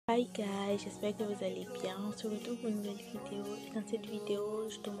Hi guys, j'espère que vous allez bien. On se retrouve pour une nouvelle vidéo. Et dans cette vidéo,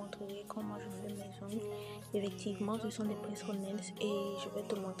 je te montrerai comment je fais mes ongles. Effectivement, ce sont des presse-nails et je vais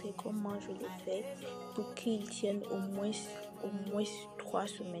te montrer comment je les fais pour qu'ils tiennent au moins 3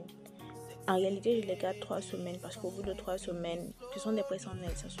 semaines. En réalité, je les garde 3 semaines parce qu'au bout de 3 semaines, ce sont des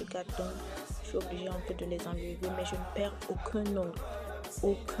presse-nails, ça se garde, donc je suis obligée un peu de les enlever, mais je ne perds aucun ongle.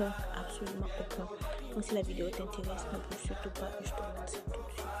 Aucun, absolument aucun. Donc si la vidéo t'intéresse, ne bouge surtout pas et je te montre ça tout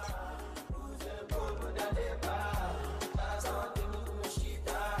de suite.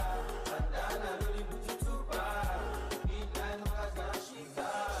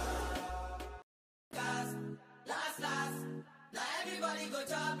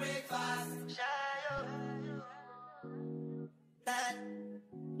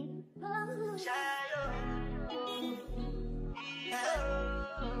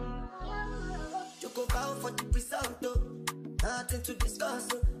 Go bow for the result, though. Nothing to discuss,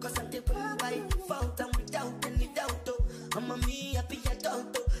 oh. Cause I'm the one by default and without any doubt, oh. I'm a me happy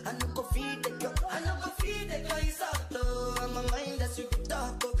adult, oh. I no go feed the girl, is out, oh. I'm a mind that's you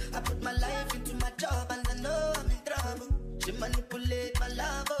talk, oh. I put my life into my job and I know I'm in trouble. She manipulate my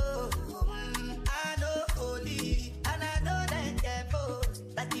love, oh. I know holy and I know that devil.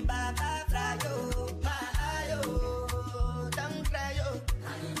 Like the Baba fry, oh. My eye, oh. Don't cry, oh.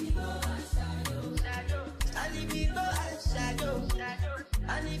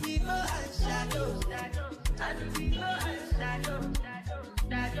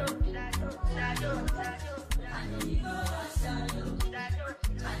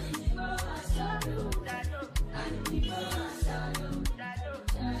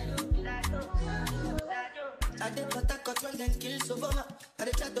 I did what I got when them kills Obama. I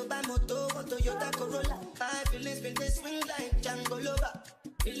did try to buy moto, Toyota Corolla. My feelings been they swing like Django Lover.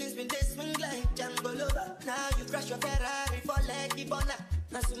 Feelings been they swing like Django Lover. Now you crash your Ferrari for leggy bona.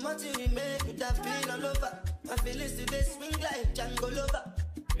 Now so much you make you have been all over. My feelings today swing like Django Lover.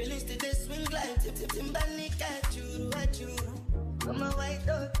 Feelings today swing like Timbani at you. I'm a white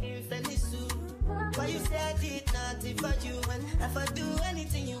dog in Fenisu. Why you say I did nothing for you when if I do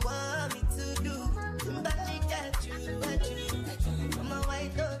anything you want me to do? Timbani at you. I'm a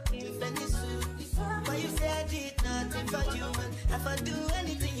white dog in Fenisu. Why you say I did nothing for you when if I do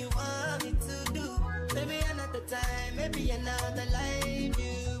anything you want me to do? Maybe another time, maybe another life.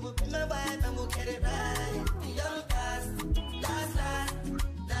 You will be my wife and we'll get it right. The young past, last.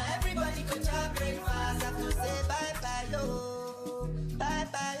 Now everybody go to breakfast. Have to say bye-bye, yo.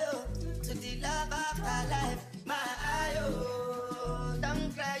 Bye-bye, yo. To the love of my life. My eye, yo.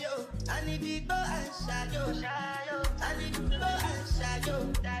 Don't cry, yo. I need people and shadow. I need people and shadow.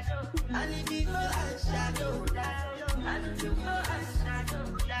 I need people and shadow. I need people and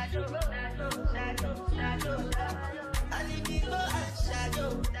shadow. I need people and shadow. I need people and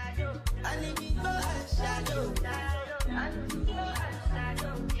shadow. I need people and shadow.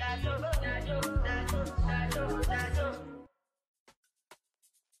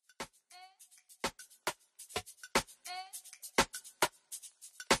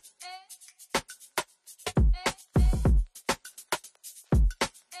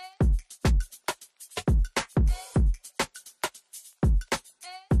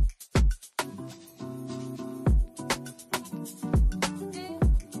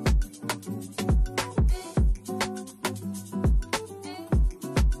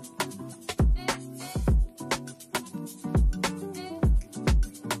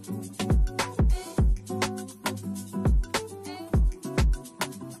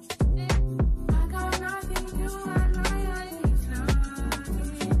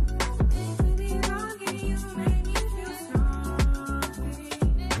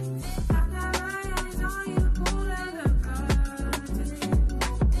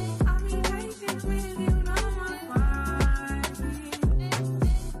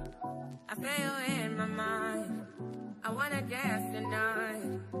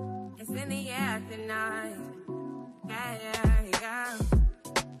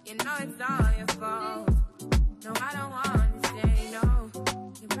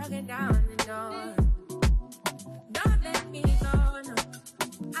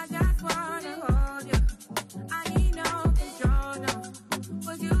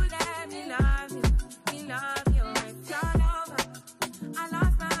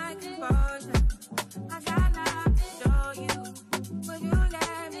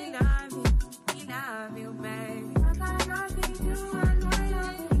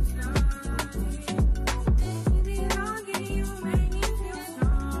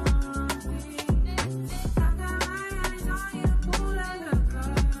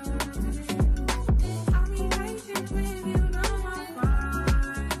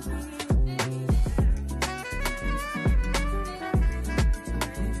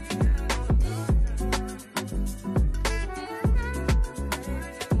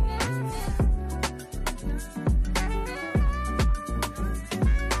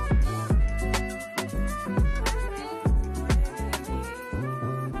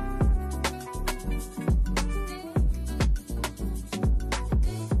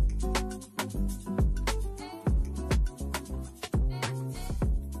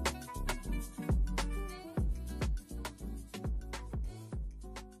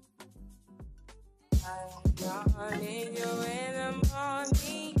 I need you in the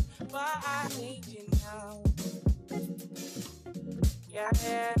morning, but I need you now. Yeah,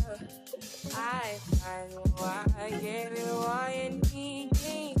 I know I gave you what you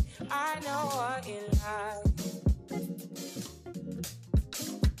need. I know what you like.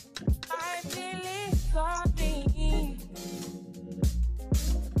 I feel it something.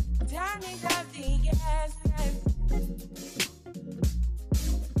 Tell me something, yes.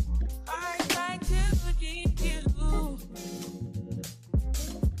 I try to keep you,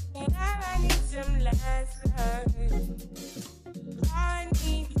 and I need some lessons. I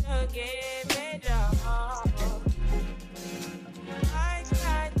need to give it all. I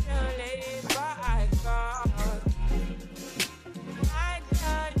tried to live, but I can't. I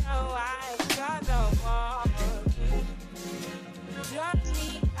don't know why I got the wall. Drop me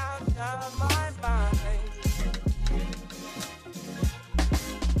out of my mind.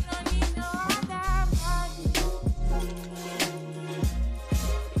 Don't need no other body.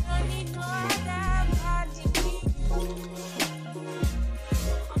 Don't need no other body.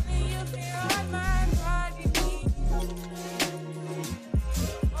 Only you feel on my body.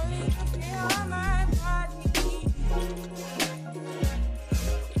 Only you feel on my body.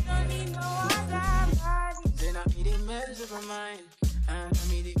 You don't need no other body. Then I be the mess of my mind. And I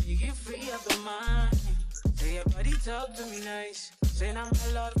mean if you get free of the mind. Say your body talk to me nice. Say I'm my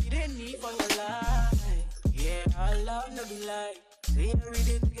love you didn't need for your life. Yeah, our love no be like. Say every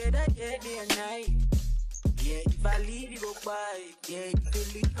day together, yeah, day and night. Yeah, if I leave you go by. Yeah, if you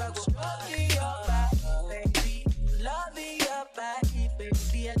leave I go loving your body, baby. Loving your body,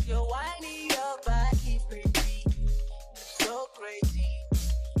 baby. As you're whining your body, baby. So crazy.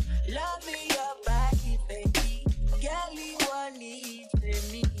 Loving your body, baby. Girl, you want need to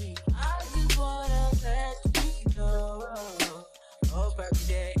me. I just wanna let you know. Oh, every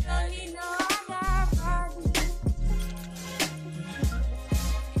day. Don't need no other body.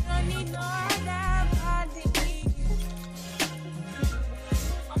 Don't need no other body.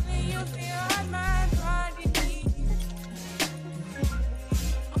 Only you feel on my body.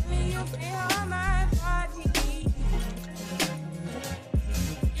 Only you feel on my body.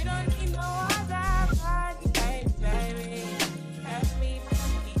 You don't need no other body, baby. Ask me,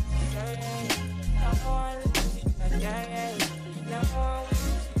 baby, say, no one loves you again. No one wants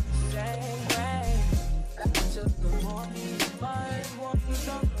you the same way. After the morning, my won't be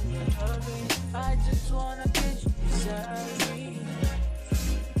done from your loving. I just wanna get you beside me.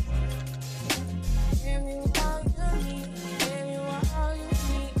 Give me all you need. Give me all you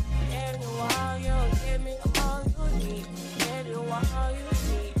need. Give me all you. Give me all you need. Give me all you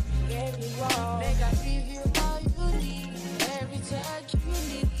need. Give me all. Make I give you all you need. Every touch you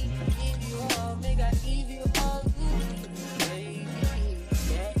need. Give you all. Make I give you all you need. Baby,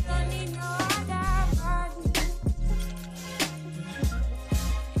 yeah. You don't need no other body.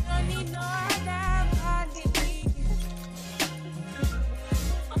 You don't need no other body.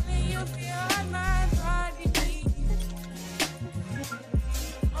 Only you feel on my body.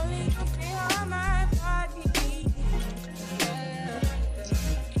 Only you feel on my body. Yeah.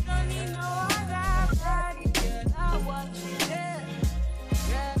 You don't need no other body. Girl, I want you there.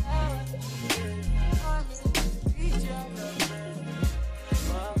 Girl, I want you there. I want to reach your love.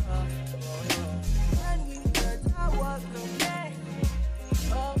 When we touch, I walk away.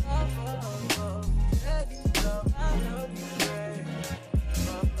 Oh, oh, oh, oh. Baby, love, I know you right.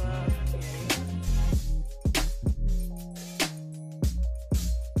 Oh, oh, yeah.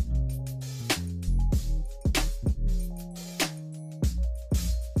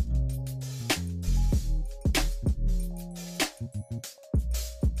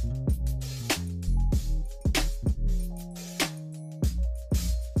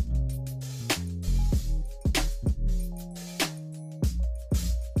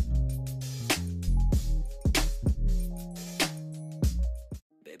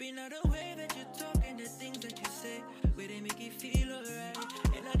 Baby, not the way that you talk and the things that you say, where they make you feel alright.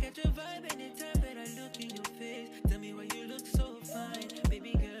 And I catch a vibe anytime that I look in your face. Tell me why you look so fine.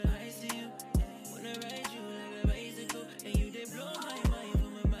 Baby girl, I see you. Wanna ride you like a bicycle. And you they blow my mind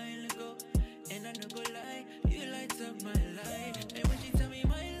from my mind ago. And I don't go lie, you light up my life. And when she tell me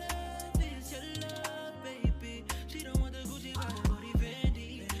my love is your love, baby, she don't want the Gucci body Fendi.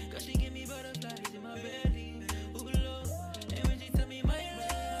 Cause she give me butterflies in my belly. Ooh, Lord. And when she tell me my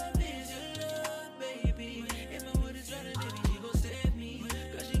love is your love,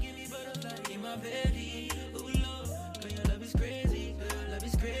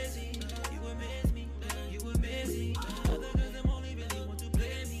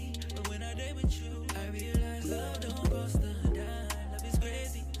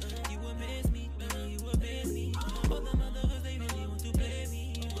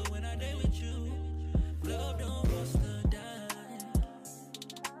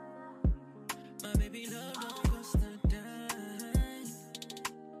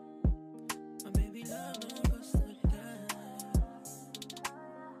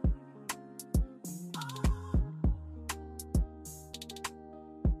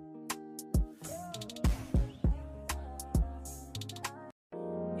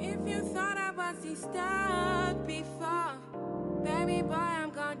 disturb before. Baby boy, I'm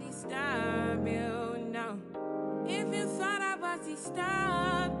gonna disturb you now. If you thought I was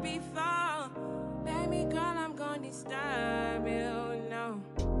disturbed before, baby girl, I'm gonna disturb you now.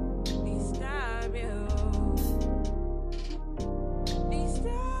 Disturb you.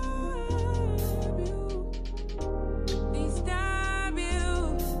 Disturb you. Disturb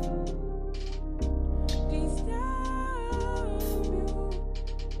you. Disturb you.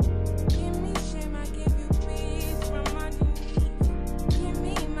 Give me shame, I give you peace from underneath. Give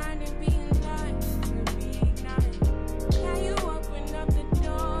me mine and be in line to be ignited. Can you open up the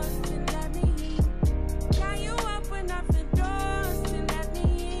doors and let me in? Can you open up the doors and let me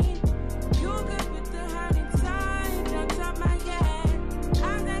in? You good with the hurt inside on top my head.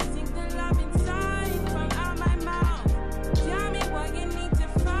 As I sing the love inside from out my mouth. Tell me what you need to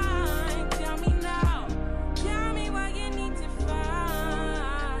find. Tell me now. Tell me what you need to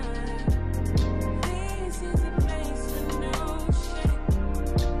find. This is a place with no shame.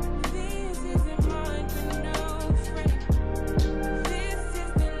 This is a mind with no frame. This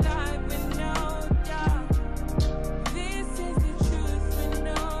is the life with no doubt. This is the truth with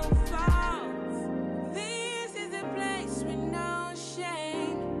no faults. This is a place with no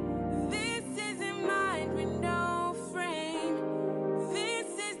shame. This is a mind with no frame. This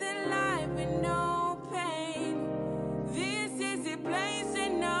is the life with no pain. This is a place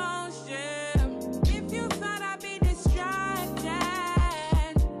with no shame. If you thought I'd be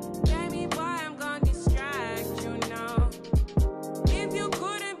distracted, baby boy, I'm gonna distract you now. If you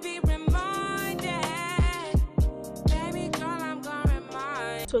couldn't be reminded, baby girl, I'm gonna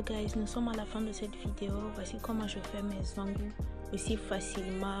remind. So guys, nous sommes à la fin de cette vidéo. Voici comment je fais mes ongles aussi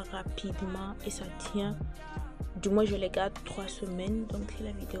facilement, rapidement, et ça tient. Du moins je les garde 3 semaines. Donc si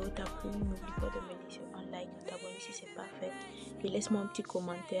la vidéo t'a plu, n'oublie pas de me laisser un like, de t'abonner si c'est pas fait, et laisse-moi un petit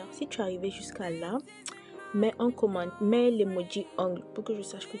commentaire. Si tu es arrivé jusqu'à là, mets un commentaire, mets l'emoji ongle pour que je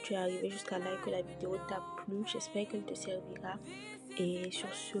sache que tu es arrivé jusqu'à là et que la vidéo t'a plu. J'espère qu'elle te servira. Et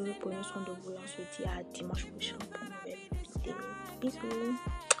sur ce, prenez soin de vous. On se dit à dimanche prochain pour une nouvelle vidéo. Bisous.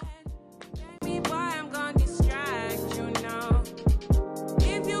 Baby boy, I'm gonna